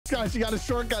Scotch, you got to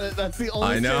shortcut it. That's the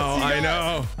only I know, chance you got. I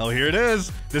know. Oh, here it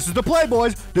is. This is the play,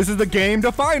 boys. This is the game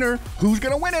definer. Who's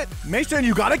gonna win it? Mason,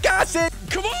 you gotta gas it.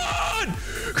 Come on!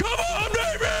 Come on,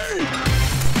 baby!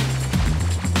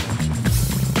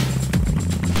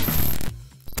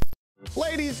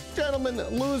 Ladies, gentlemen,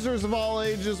 losers of all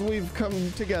ages, we've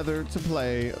come together to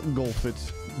play Golf It.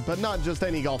 But not just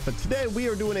any Golf It. Today, we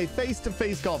are doing a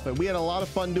face-to-face Golf It. We had a lot of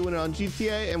fun doing it on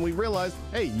GTA, and we realized,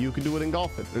 hey, you can do it in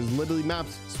Golf It. There's literally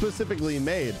maps specifically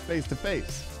made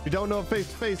face-to-face. If you don't know what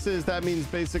face-to-face is, that means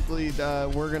basically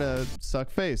we're going to suck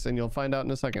face, and you'll find out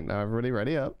in a second. Now, everybody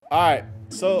ready up? All right.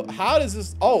 So how does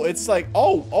this? Oh, it's like,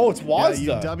 oh, it's WASD.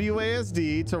 Yeah, you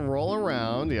WASD to roll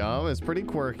around. Yeah, it's pretty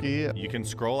quirky. You can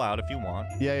scroll out if you want.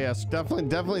 Yeah,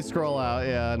 definitely scroll out.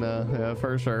 Yeah, no, yeah,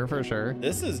 for sure.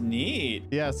 This is neat.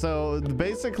 Yeah, so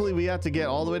basically we have to get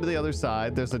all the way to the other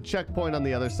side. There's a checkpoint on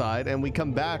the other side, and we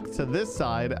come back to this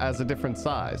side as a different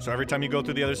size. So every time you go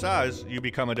through the other size, you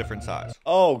become a different size.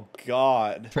 Oh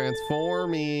God.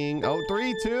 Transforming. Oh,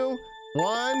 3, 2,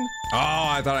 1. Oh,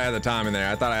 I thought I had the time in there.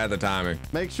 I thought I had the timing.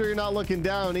 Make sure you're not looking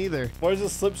down either. Where's the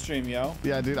slipstream, yo?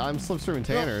 Yeah, dude, I'm slipstreaming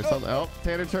Tanner or something. Oh,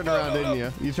 Tanner turned around, didn't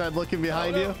you? You tried looking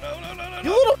behind you? You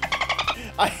little.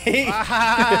 I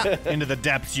hate. Into the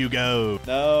depths you go.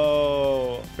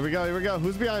 No. Here we go.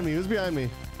 Who's behind me?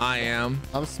 I am.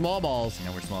 I'm small balls.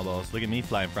 Yeah, we're small balls. Look at me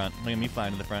fly in front. Look at me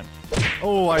flying to the front.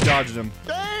 Oh, I dodged him.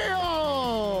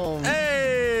 Damn!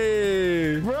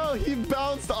 Hey! Bro, he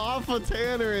bounced off of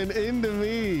Tanner and into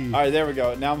me. All right, there we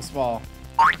go. Now I'm small.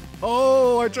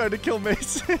 Oh, I tried to kill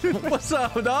Mason. What's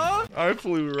up, dog? I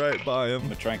flew right by him. I'm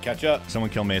gonna try and catch up.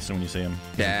 Someone kill Mason when you see him.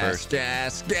 Gas.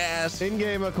 In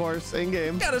game, of course. In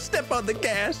game. Gotta step on the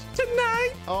gas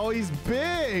tonight. Oh, he's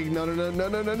big. No.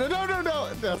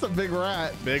 That's a big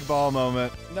rat. Big ball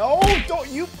moment. No, don't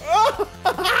you.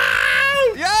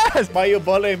 Yes! Why you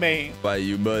bully me? Why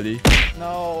you bully?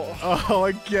 No. Oh,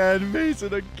 again,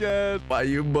 Mason, again. Why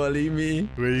you bully me?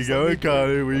 Where you going,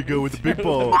 Connor? Where you go with the big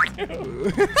ball?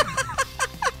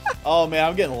 Oh man,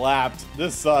 I'm getting lapped.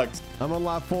 This sucks. I'm on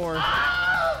lap 4.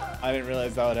 I didn't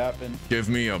realize that would happen. Give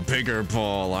me a bigger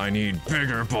ball. I need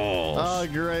bigger balls. Oh,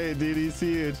 great, dude. He's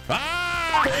huge.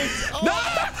 Ah!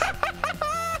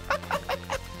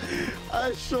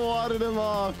 I swatted him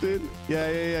off, dude.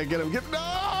 Yeah. Get him.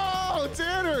 No!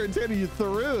 Tanner, you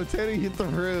threw.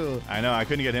 I know, I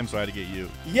couldn't get him, so I had to get you.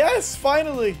 Yes,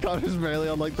 finally. Connor's barely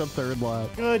on like the 3rd lap.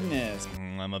 Goodness.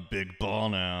 I'm a big ball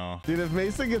now. Dude, if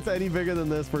Mason gets any bigger than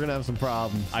this, we're gonna have some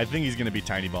problems. I think he's gonna be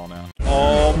tiny ball now.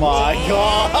 Oh my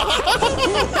God.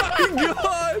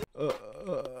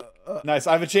 God. Nice.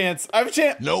 I have a chance.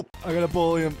 Nope. I gotta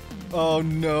bully him. Oh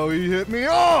no, he hit me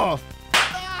off.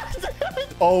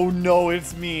 Oh no,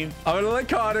 it's me. I'm gonna let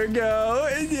Connor go,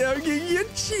 and I'll give you a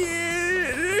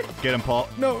cheer. Get him, Paul.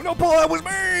 No, Paul, that was me.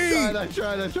 I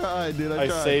tried, dude. I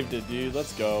tried. Saved it, dude.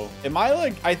 Let's go. Am I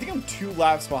like, I think I'm 2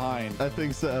 laps behind. I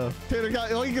think so. Tanner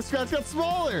Scratch got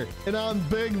smaller, and I'm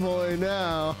big boy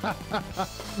now.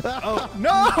 Oh,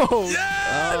 no.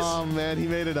 Yes! Oh, man, he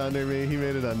made it under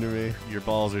me. Your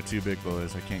balls are too big,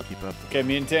 boys. I can't keep up. Okay,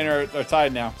 me and Tanner are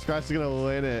tied now. Scratch is gonna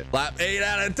win it. Lap 8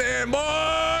 out of 10,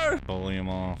 boy! Bully him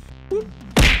off.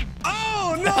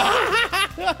 Oh, no!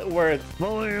 Worth.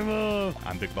 Bully him up.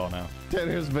 I'm big ball now.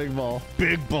 Tanner's big ball.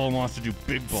 Big ball wants to do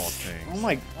big ball things. Oh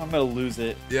my, I'm gonna lose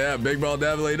it. Yeah, Big Ball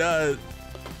definitely does.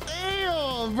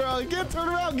 Damn, bro. Turn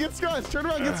around. Get Scratch.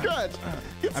 Get Scratch.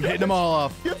 I'm hitting them all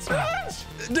off. Get Scratch.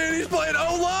 Dude, he's playing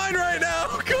O-line right now.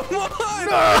 Come on.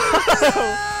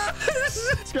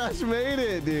 Scratch made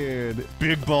it, dude.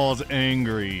 Big ball's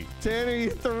angry. Tanner, you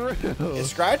threw.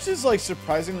 Scratch has like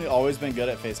surprisingly always been good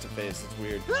at face-to-face. It's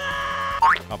weird.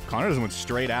 Oh, Connor just went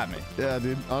straight at me. Yeah,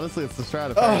 dude. Honestly, it's the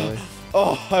strat, apparently.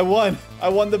 Oh, I won. I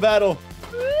won the battle.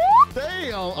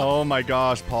 Damn. Oh my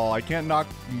gosh, Paul. I can't knock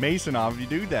Mason off if you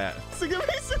do that. Get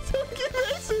Mason.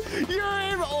 You're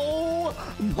in. Oh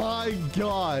my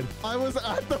God. I was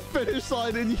at the finish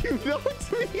line and you knocked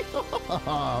me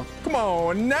off. Come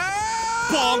on now.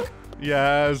 Bonk.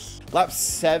 Yes. Lap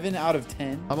 7 out of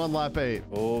 10. I'm on lap 8.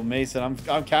 Oh, Mason, I'm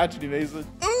catching you, Mason.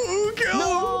 Ooh, kill him.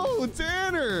 No,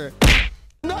 Tanner.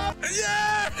 No.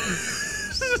 Yeah.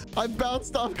 I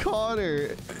bounced off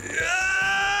Connor.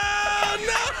 Yeah.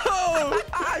 No.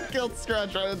 I killed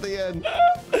Scratch right at the end.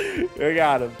 We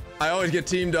got him. I always get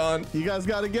teamed on. You guys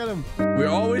got to get him. We're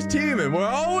always teaming.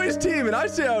 I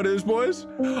see how it is, boys.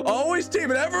 Always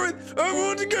teaming.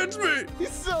 Everyone's against me.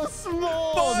 He's so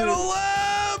small. Final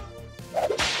lap.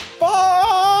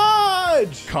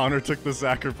 Fudge! Connor took the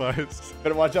sacrifice.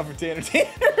 Better watch out for Tanner. Tanner,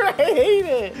 I hate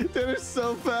it. Tanner's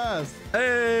so fast.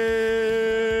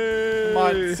 Hey. Come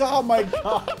on. Oh my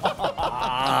god.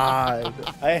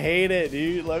 I hate it,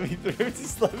 dude. Let me through.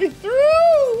 Just let me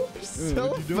through.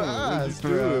 So fast,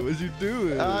 bro. What'd you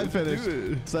do? I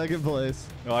finished second place.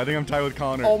 Oh, I think I'm tied with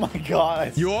Connor. Oh my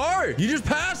god. You are. You just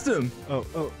passed him.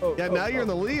 Yeah, now you're in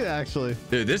the lead, actually.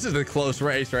 Dude, this is a close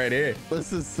race right here.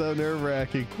 This is so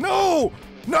nerve-wracking. No!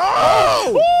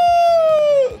 No!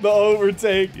 The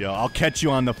overtake. Yo, I'll catch you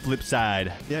on the flip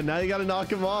side. Yeah, now you got to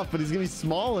knock him off, but he's going to be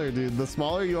smaller, dude. The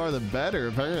smaller you are, the better,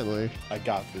 apparently. I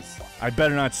got this. I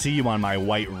better not see you on my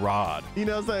white rod. He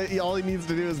knows that all he needs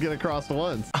to do is get across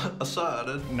once.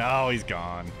 No, he's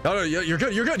gone. No, you're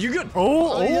good. You're good. You're good.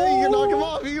 Oh, yeah, you can knock him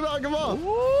off. You can knock him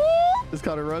off. Is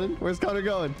Connor running? Where's Connor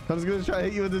going? Connor's going to try to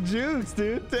hit you with the jukes,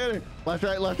 dude. Tanner, left,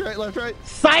 right, left, right, left, right.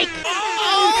 Psych!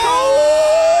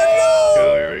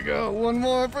 Oh, here we go. One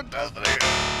more for Destiny.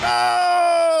 No!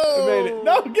 I made it.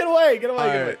 No, get away. Get away. All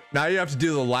Get right, away. now you have to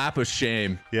do the lap of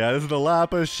shame. Yeah, this is the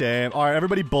lap of shame. All right,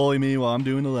 everybody bully me while I'm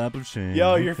doing the lap of shame.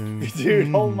 Yo, you're,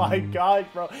 dude, oh my god,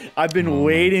 bro. I've been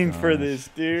waiting for this,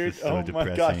 dude. This is so Oh my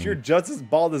gosh, depressing. you're just as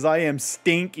bald as I am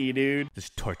stinky, dude. This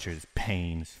tortures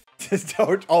pains.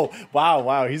 Oh,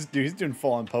 wow. He's doing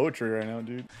full-on poetry right now,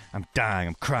 dude. I'm dying.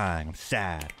 I'm crying. I'm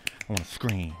sad. I want to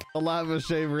scream. The lap of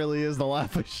shame really is the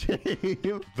lap of shame.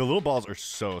 The little balls are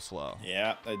so slow.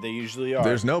 Yeah, they usually are.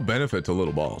 There's no benefit to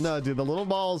little balls. No, dude, the little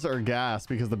balls are gas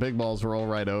because the big balls roll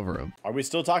right over them. Are we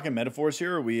still talking metaphors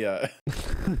here? Or are we, It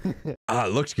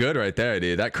looks good right there,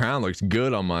 dude. That crown looks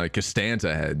good on my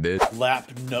Costanza head, dude.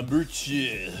 lap number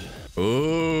 2.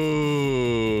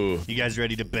 Ooh. You guys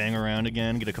ready to bang around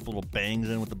again? Get a couple little bangs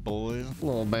in with the boys?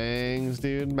 Little bangs,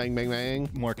 dude. Bang, bang, bang.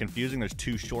 More confusing. There's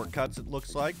 2 shortcuts, it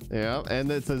looks like. Yeah,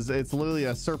 and it's literally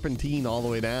a serpentine all the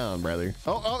way down, brother.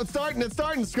 Oh, it's starting.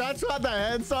 Scratch got the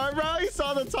head start, bro. You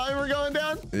saw the timer going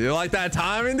down? You like that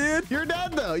timing, dude? You're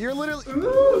dead, though. You're literally...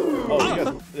 Oh, you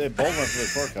got, they both went for the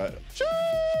shortcut.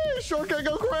 Jeez, shortcut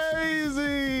go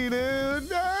crazy, dude.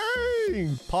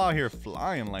 Dang. Paw here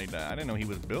flying like that. I didn't know he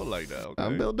was built like that. Okay?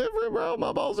 I'm built different, bro.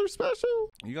 My balls are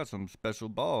special. You got some special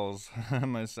balls, I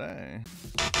must say.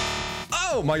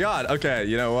 Oh my god. Okay,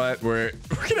 you know what? We're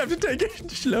gonna have to take it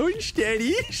slow and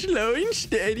steady. Slow and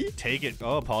steady. Take it.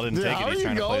 Oh, Paul didn't Dude, take how it. are He's you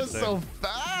trying to play going it safe. so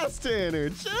fast, Tanner?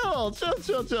 Chill.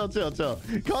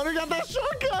 Connor got that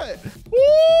shortcut.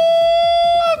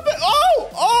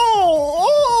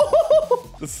 Oh!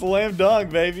 The slam dunk,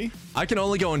 baby. I can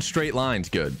only go in straight lines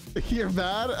good. You're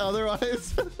bad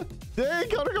otherwise. Dang,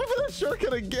 Connor, go for that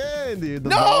shortcut again, dude. The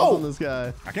No! balls on this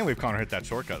guy I can't believe Connor hit that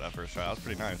shortcut that first shot. That was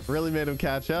pretty nice. really made him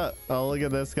catch up. Oh, look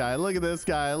at this guy. Look at this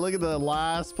guy. Look at the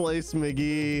last place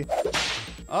McGee.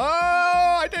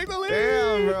 Oh, I take the lead.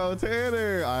 Damn, bro,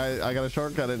 Tanner. I gotta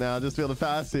shortcut it now. Just to be able to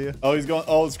pass you. Oh, he's going.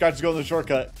 Oh, Scratch is going the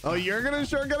shortcut. Oh, you're gonna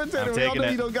shortcut it, Tanner. I'm We all taking know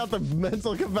it. you don't got the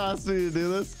mental capacity to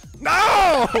do this.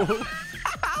 No!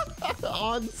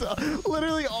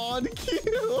 Literally on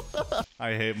cue.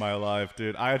 I hate my life,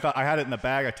 dude. I thought I had it in the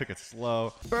bag. I took it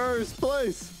slow. First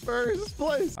place.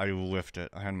 I whiffed it.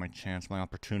 I had my chance, my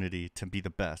opportunity to be the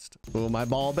best. Oh, my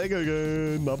ball big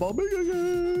again. My ball big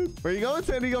again. Where you going,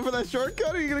 Tanner? You going for that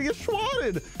shortcut or are you gonna get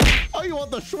swatted? Oh, you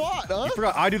want the swat, huh? I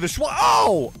forgot I do the schwa.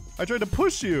 Oh! I tried to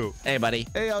push you. Hey, buddy.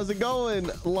 Hey, how's it going?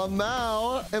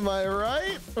 Lamau, am I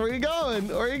right? Where you going?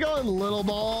 Little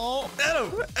ball?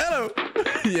 Hello.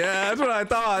 Yeah, that's what I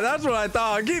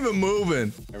thought. Keep it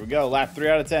moving. There we go. Lap 3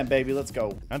 out of 10, baby. Let's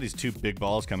go. Now these 2 big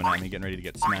balls coming at me, getting ready to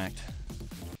get smacked.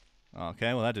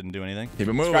 Okay, well that didn't do anything. Keep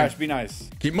it moving. Scratch, be nice.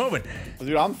 Keep moving.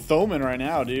 Dude, I'm foaming right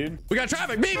now, dude. We got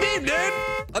traffic. Beep, beep, dude.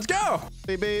 Let's go.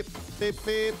 Beep, beep, beep,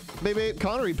 beep, beep, beep.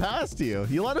 Connor, he passed you.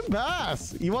 You let him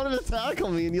pass. You wanted to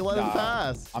tackle me and you let him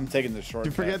pass. I'm taking the Did shortcut.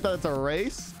 you forget that it's a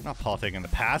race? Not Paul taking the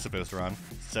pacifist run.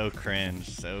 So cringe,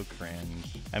 so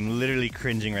cringe. I'm literally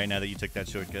cringing right now that you took that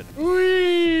shortcut.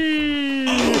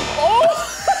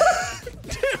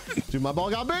 Dude, my ball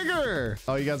got bigger.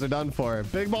 Oh, you guys are done for.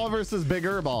 Big ball versus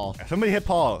bigger ball. Somebody hit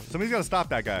Paul. Somebody's got to stop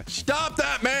that guy. Stop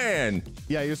that man.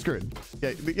 Yeah, you're screwed.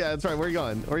 Yeah, that's right. Where you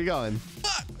going?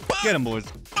 Get him, boys.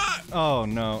 Oh,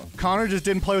 no. Connor just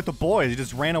didn't play with the boys. He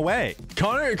just ran away.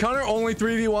 Connor only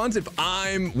 3v1s if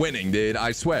I'm winning, dude.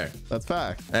 I swear. That's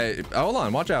fact. Hey, hold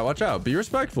on. Watch out. Be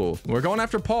respectful. We're going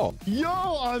after Paul. Yo,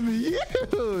 I'm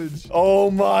huge. Oh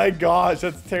my gosh,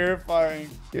 that's terrifying.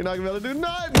 You're not gonna be able to do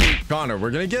nothing. Connor, we're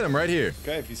gonna get him right here.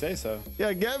 Okay, if you say so.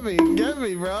 Yeah, get me,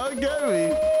 bro. Get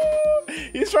me.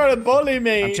 He's trying to bully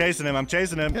me. I'm chasing him.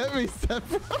 Get me, step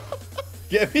bro.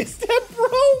 Get me step, bro.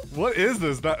 What is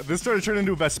this? This started turning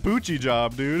into a Vespucci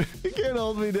job, dude. You can't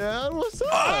hold me down. What's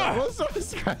up? What's up,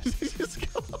 Scratch?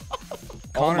 Just go.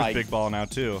 Connor's my big ball now,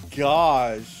 too.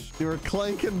 Gosh. You were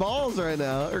clanking balls right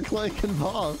now. Or clanking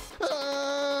balls.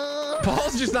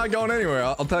 Paul's just not going anywhere.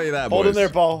 I'll tell you that, boys. Hold him there,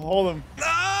 Paul. Hold him.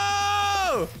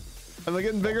 No! Am I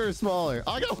getting bigger or smaller?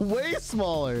 I got way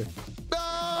smaller.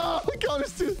 No,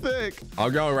 Connor's too thick.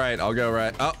 I'll go right. I'll go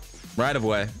right. Oh, right of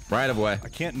way. Right of way. I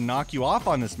can't knock you off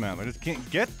on this map. I just can't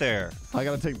get there. I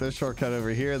gotta take this shortcut over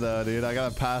here, though, dude. I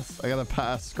gotta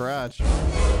pass Scratch.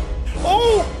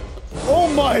 Oh!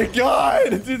 Oh my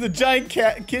God! Dude, the giant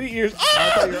kitty ears.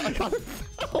 Ah!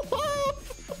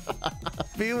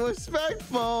 Be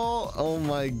respectful. Oh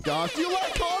my gosh. You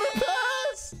let Connor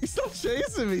pass? You still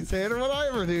chasing me, Tanner. What I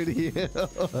ever do to you?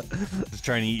 Just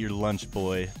trying to eat your lunch,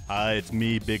 boy. Hi, it's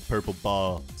me, Big Purple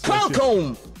Ball.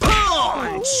 Falcon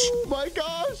punch! Oh my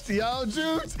gosh. Yo,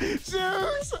 Juice.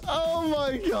 Juice. Oh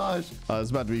my gosh.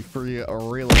 It's about to be free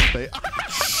real estate.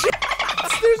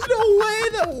 There's no way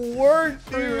that worked,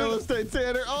 Free dude. real estate,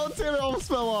 Tanner. Oh, Tanner almost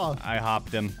fell off. I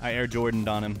hopped him. I Air Jordaned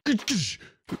on him. Get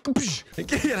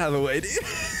out of the way, dude.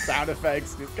 Sound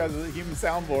effects because of the human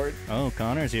soundboard. Oh,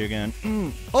 Connor's here again.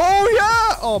 Oh,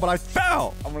 yeah! Oh, but I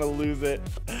fell! I'm gonna lose it.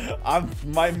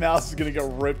 My mouse is gonna get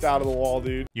ripped out of the wall,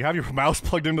 dude. You have your mouse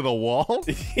plugged into the wall?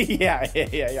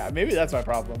 yeah. Maybe that's my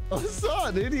problem. What's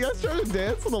up, dude? You guys trying to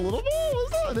dance on the little ball?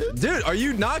 What's up, dude? Dude, are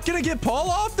you not gonna get Paul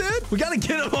off, dude? We gotta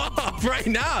get him off right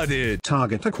now, dude.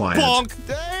 Target acquired. Bonk!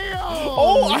 Damn!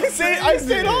 Oh, I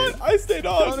stayed on. I stayed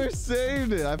on. Connor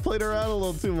saved it. I played around a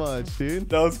little too much, dude.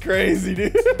 That was crazy,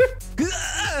 dude.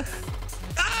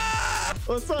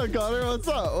 What's up, Connor? What's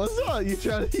up? What's up?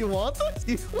 You want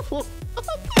this?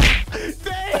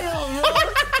 Damn, bro.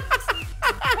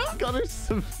 Connor's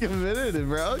committed,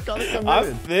 bro. Connor I'm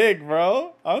committed. thick,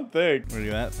 bro. I'm thick. Where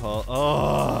you at, Paul?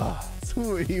 Oh. That's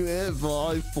where you at,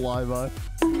 ball. You fly by.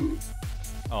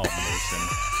 Oh,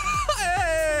 Mason.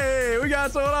 Hey, we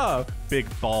got someone off. Big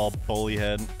ball, bully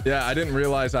head. Yeah, I didn't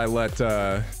realize I let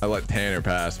Tanner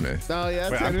pass me. Oh, yeah.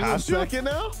 Wait, I Tanner's in passed you? second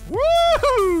now?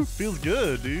 Woo! Feels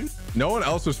good, dude. No one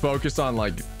else was focused on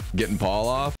like getting Paul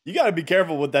off. You gotta be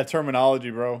careful with that terminology,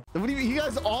 bro. What do you mean? You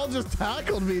guys all just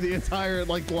tackled me the entire,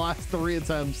 last 3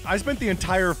 attempts. I spent the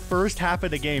entire first half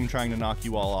of the game trying to knock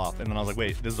you all off, and then I was like,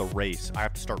 wait, this is a race. I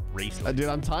have to start racing. Dude,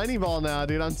 I'm tiny ball now,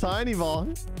 dude. I'm tiny ball.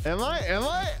 Am I?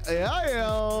 Yeah, I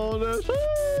am.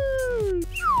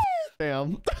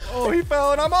 Damn. Oh, he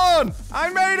fell and I'm on.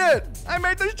 I made it. I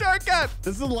made the shortcut.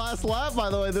 This is the last lap, by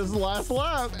the way. This is the last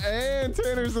lap. And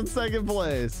Tanner's in second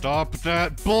place. Stop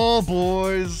that ball,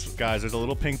 boys. Guys, there's a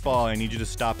little pink ball. I need you to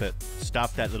stop it.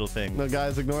 Stop that little thing. No,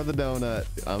 guys, ignore the donut.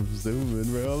 I'm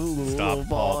zooming, bro. Stop,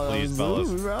 Paul, please,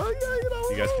 fellas. Bro. Yeah,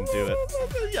 You guys can do it.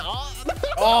 Yeah.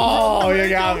 Oh, you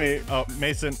got me. Oh,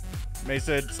 Mason,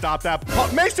 stop that. Oh,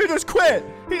 Mason just quit.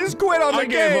 He just quit on the I game.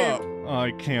 gave up.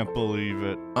 I can't believe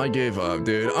it. I gave up,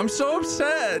 dude. I'm so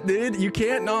upset, dude. You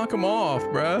can't knock him off,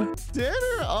 bruh. Tanner,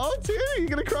 you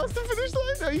gonna cross the finish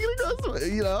line? Are you gonna cross the,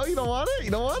 you don't want it?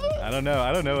 You don't want it? I don't know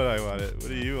what I want it. What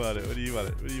do you want it? What do you want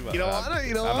it? What do you want? You don't want it?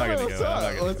 You don't want it? What's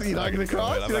up? You're not gonna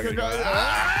cross? You're not gonna cross?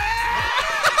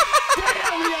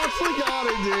 Damn, he actually got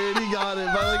it, dude. He got it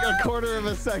by like a quarter of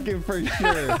a second for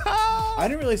sure. I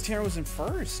didn't realize Tanner was in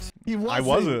first. He wasn't. I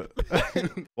wasn't.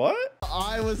 What?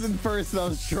 I was in first and I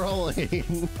was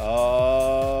trolling.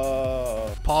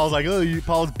 Oh. Paul's like,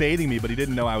 Paul's baiting me, but he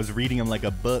didn't know I was reading him like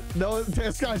a book. No,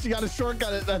 guys, you gotta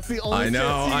shortcut it. That's the only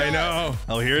I know.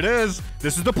 Oh, here it is.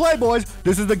 This is the play, boys.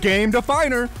 This is the game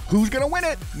definer. Who's gonna win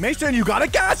it? Mason, you gotta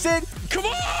gas it. Come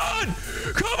on!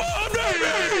 Come on,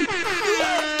 baby!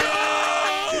 Let's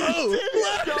go!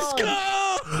 Let's go!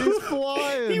 He's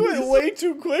flying. He went way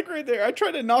too quick right there. I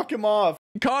tried to knock him off.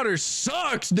 Connor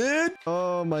sucks, dude.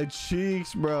 Oh, my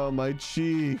cheeks, bro. My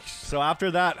cheeks. So after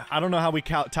that, I don't know how we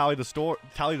tally the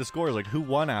scores. Like, who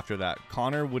won after that?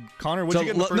 Connor, what'd you get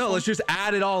in the first one? Let's just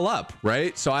add it all up,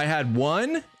 right? So I had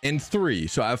 1 and 3,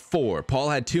 so I have 4. Paul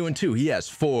had 2 and 2, he has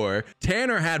 4.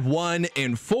 Tanner had 1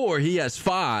 and 4, he has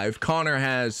 5. Connor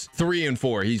has 3 and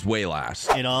 4, he's way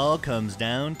last. It all comes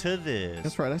down to this.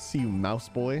 That's right. I see you, mouse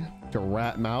boy. Your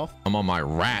rat mouth. I'm on my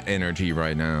rat energy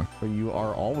right now. Or you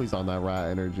are always on that rat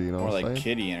energy, you know More what I'm like saying?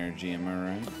 kitty energy, am I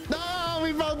right? No,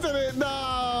 we both did it.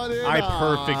 No, dude. I Nah.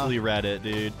 perfectly read it,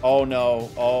 dude. Oh no.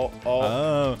 Oh.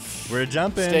 Oh, we're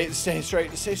jumping. Stay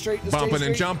straight. Stay straight. Bumping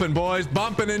and jumping, boys.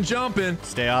 Bumping and jumping.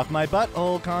 Stay off my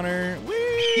butthole, Connor.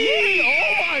 Whee!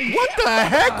 Oh my What the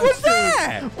heck was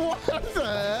that? What the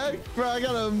heck? Bro, I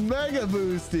got a mega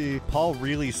boosty. Paul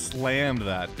really slammed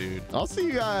that, dude. I'll see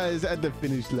you guys at the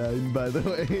finish line, by the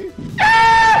way.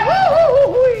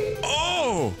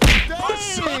 Oh!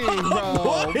 Dang, bro.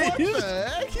 What Boys. the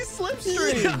heck? He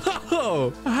slipstreamed.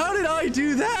 Yo! How did I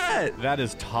do that? That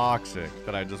is toxic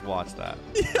that I just watched that.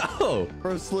 Yo!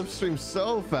 Bro, slipstreamed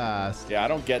so fast. Yeah, I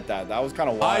don't get that. That was kind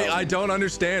of wild. I don't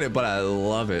understand it, but I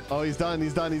love it. Oh, he's done.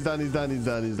 He's done. He's done. He's done. He's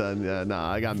done. He's done. Yeah,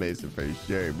 nah, I got Mason for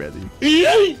sure, brother.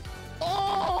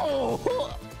 Oh!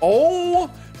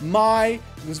 Oh my.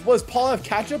 Was Paul have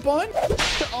ketchup on?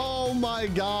 Oh my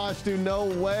gosh, dude. No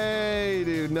way,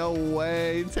 dude. No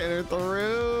way. Tanner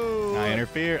threw. I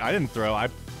interfered. I didn't throw. I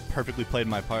perfectly played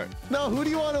my part. No, who do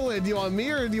you want to win? Do you want me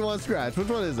or do you want Scratch? Which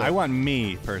one is it? I want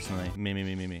me personally.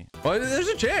 Me. Well, there's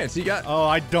a chance. You got. Oh,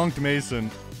 I dunked Mason.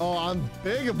 Oh, I'm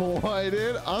big boy,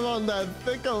 dude. I'm on that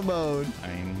thicko mode.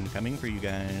 I'm coming for you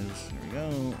guys. Here we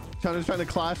go. Tanner's trying to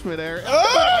clash midair.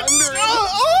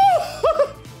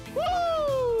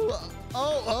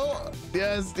 Oh,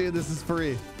 yes, dude, this is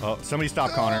free. Oh, somebody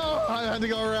stop Connor. Oh, I had to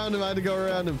go around him. I had to go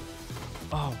around him.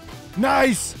 Oh,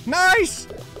 nice. No!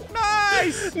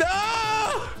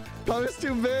 Connor's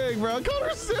too big, bro.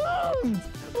 Connor zoomed.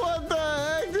 What the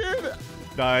heck, dude?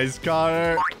 Nice,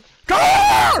 Connor.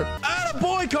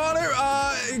 Attaboy, Connor.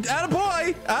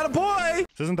 Attaboy.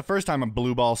 This isn't the first time a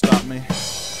blue ball stopped me.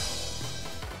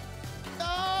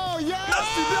 Oh,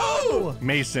 yes, No!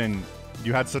 Mason,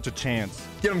 you had such a chance.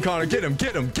 Get him, Connor. Get him.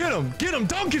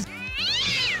 Dunk his.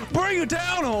 Bring it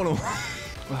down on him.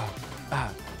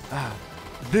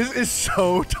 This is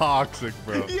so toxic,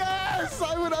 bro. Yes,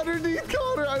 I went underneath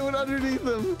Connor. I went underneath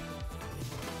him.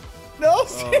 No.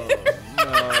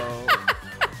 No.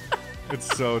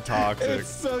 It's so toxic. It's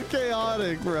so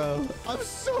chaotic, bro. I'm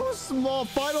so small.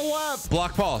 Final lap.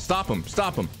 Block Paul. Stop him.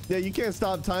 Yeah, you can't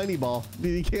stop Tiny Ball.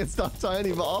 Dude, you can't stop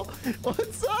Tiny Ball.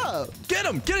 What's up? Get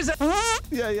him. Get his ass.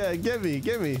 Yeah, give me.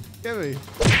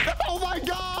 Oh my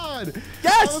God.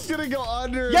 Yes! I was gonna go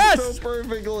under Yes! so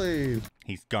perfectly.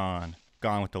 He's gone.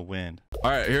 Gone with the wind.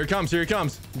 All right, here it comes. You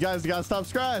guys gotta stop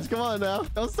Scratch. Come on now.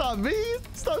 Don't stop me.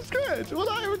 Stop Scratch. What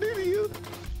did I ever do to you?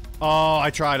 Oh, I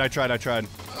tried.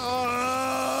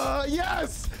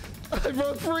 Yes! I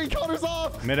broke free. Connor's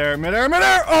off. Midair.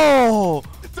 Oh!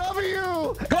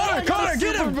 W! Connor,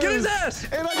 get him. Get his ass.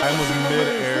 And I I was got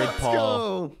mid-aired, Let's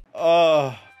Paul.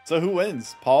 go. So who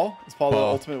wins? Paul? Is Paul the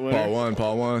ultimate winner?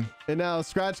 Paul won. And now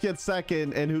Scratch gets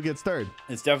second, and who gets third?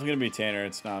 It's definitely gonna be Tanner.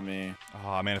 It's not me.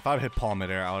 Oh, man, if I would hit Paul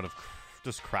midair, I would have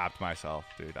just crapped myself,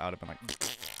 dude. I would have been like...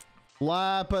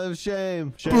 Lap of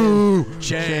shame. Shame.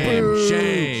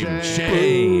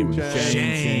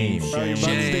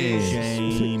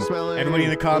 Everybody in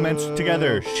the comments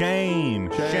together. Shame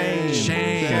in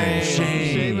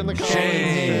the comments.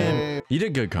 Shame. You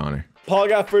did good, Connor. Paul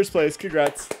got first place.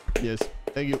 Congrats. Yes.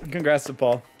 Thank you. Congrats to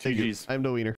Paul. Thank you. GG's. I'm the wiener.